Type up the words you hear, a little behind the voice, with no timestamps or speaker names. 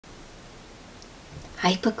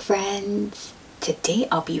Hi book friends! Today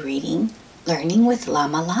I'll be reading Learning with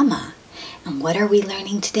Llama Llama. And what are we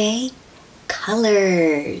learning today?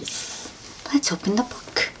 Colors! Let's open the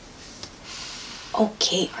book.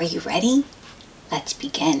 Okay, are you ready? Let's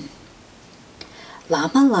begin.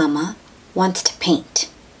 Llama Llama wants to paint,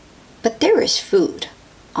 but there is food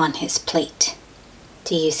on his plate.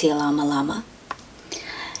 Do you see Llama Llama?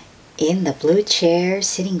 In the blue chair,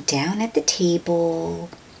 sitting down at the table.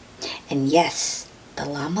 And yes, the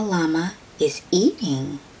Llama Llama is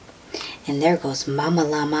eating. And there goes Mama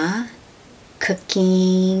Llama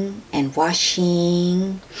cooking and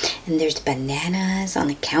washing. And there's bananas on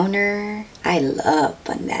the counter. I love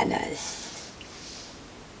bananas.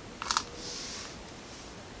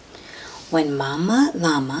 When Mama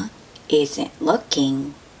Llama isn't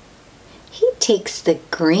looking, he takes the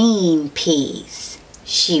green peas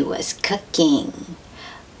she was cooking.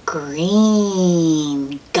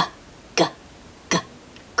 Green,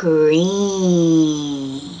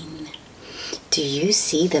 green. Do you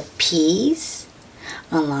see the peas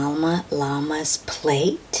on Llama Llama's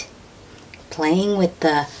plate? Playing with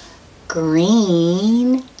the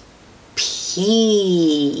green peas.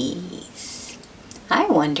 I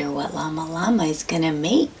wonder what Llama Llama is gonna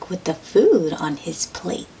make with the food on his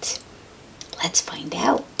plate. Let's find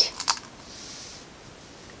out.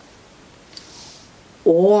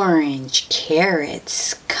 Orange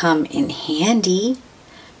carrots come in handy,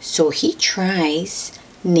 so he tries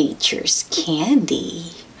nature's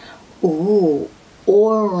candy. Ooh,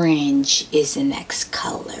 orange is the next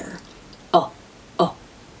color.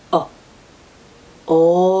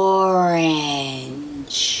 Orange.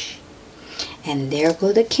 And there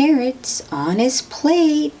go the carrots on his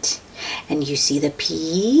plate. And you see the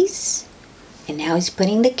peas. And now he's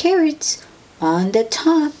putting the carrots on the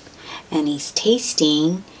top. And he's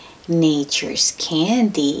tasting nature's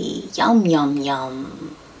candy. Yum, yum,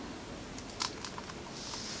 yum.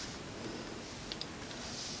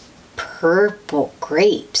 Purple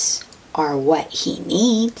grapes are what he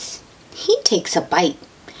needs. He takes a bite.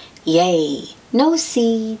 Yay, no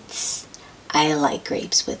seeds. I like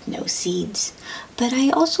grapes with no seeds, but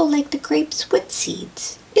I also like the grapes with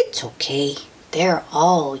seeds. It's okay. They're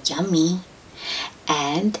all yummy.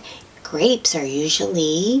 And grapes are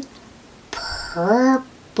usually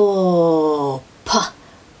purple.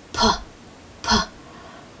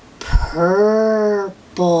 Purple.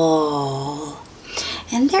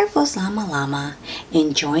 And there goes Llama Llama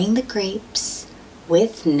enjoying the grapes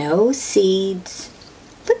with no seeds.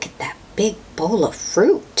 Look at that big bowl of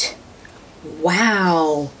fruit.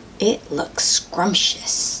 Wow, it looks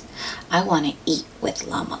scrumptious. I want to eat with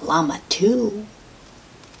Llama Llama too.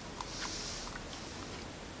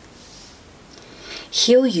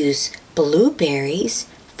 He'll use blueberries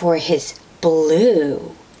for his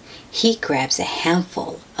blue. He grabs a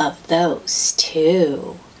handful of those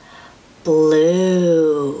too.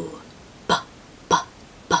 Blue.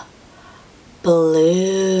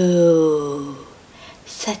 Blue.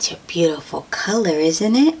 Such a beautiful color,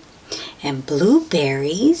 isn't it? And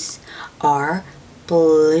blueberries are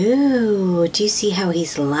blue. Do you see how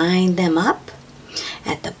he's lined them up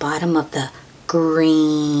at the bottom of the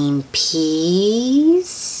green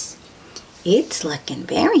peas? It's looking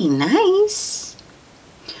very nice.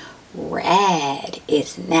 Red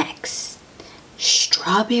is next.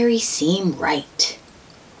 Strawberries seem right.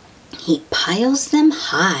 He piles them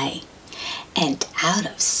high and out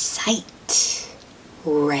of sight.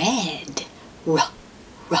 Red. Red.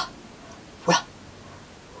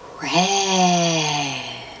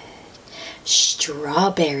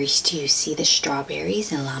 Strawberries. Do you see the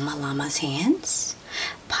strawberries in Llama Llama's hands?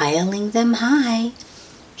 Piling them high.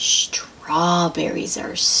 Strawberries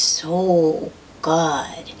are so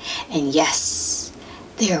good. And yes,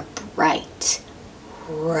 they're bright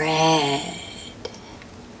red.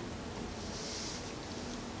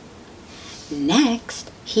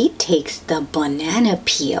 Next, he takes the banana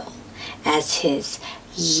peel as his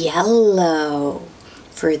yellow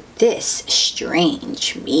for this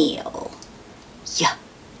strange meal.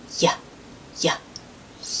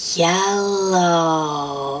 Yellow.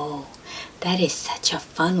 That is such a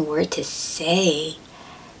fun word to say.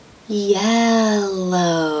 Yellow.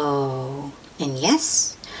 And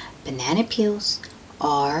yes, banana peels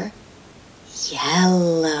are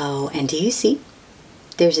yellow. And do you see?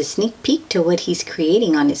 There's a sneak peek to what he's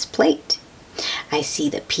creating on his plate. I see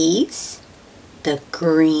the peas, the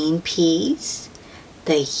green peas,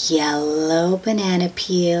 the yellow banana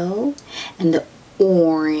peel, and the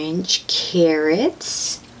orange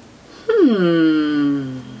carrots.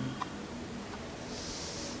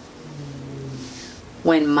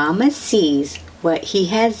 When Mama sees what he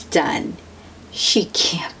has done, She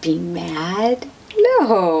can't be mad.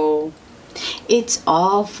 No. It's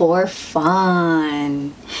all for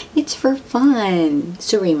fun. It's for fun.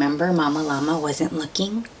 So remember, Mama Llama wasn't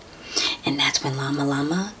looking? And that's when Llama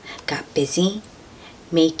Llama got busy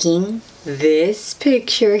making this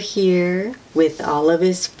picture here with all of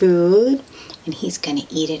his food. And he's gonna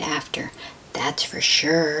eat it after. That's for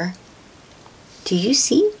sure. Do you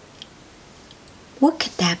see? What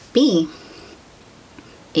could that be?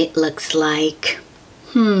 It looks like,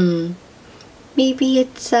 maybe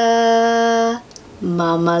it's a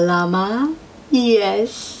Mama Llama?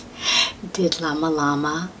 Yes. Did Llama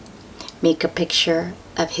Llama make a picture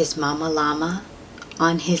of his Mama Llama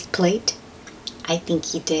on his plate? I think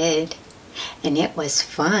he did. And it was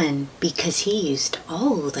fun because he used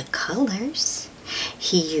all the colors.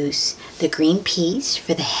 He used the green peas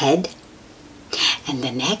for the head and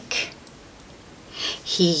the neck.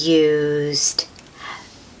 He used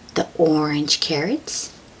the orange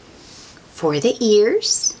carrots for the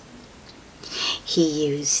ears. He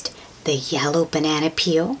used the yellow banana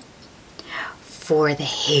peel for the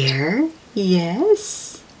hair,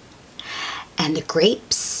 yes. And the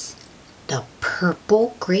grapes, the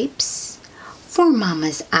purple grapes for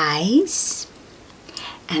Mama's eyes.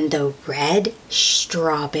 And the red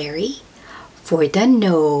strawberry for the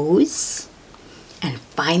nose. And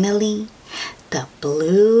finally, the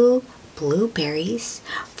blue blueberries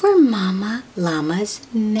for Mama Llama's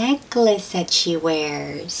necklace that she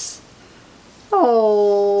wears.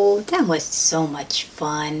 Oh, that was so much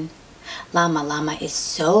fun. Llama Llama is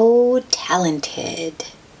so talented.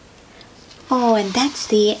 Oh, and that's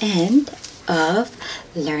the end of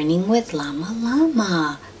Learning with Llama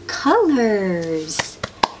Llama. Colors.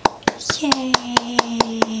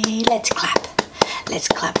 Yay! Let's clap. Let's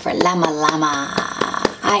clap for Llama Llama.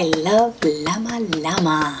 I love Llama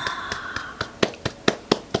Llama.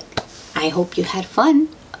 I hope you had fun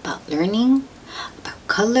about learning about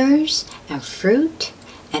colors and fruit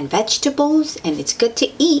and vegetables, and it's good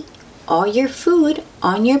to eat all your food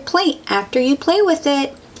on your plate after you play with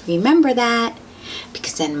it. Remember that,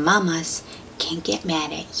 because then mamas can't get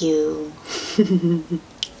mad at you.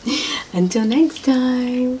 Until next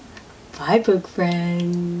time, bye book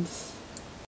friends.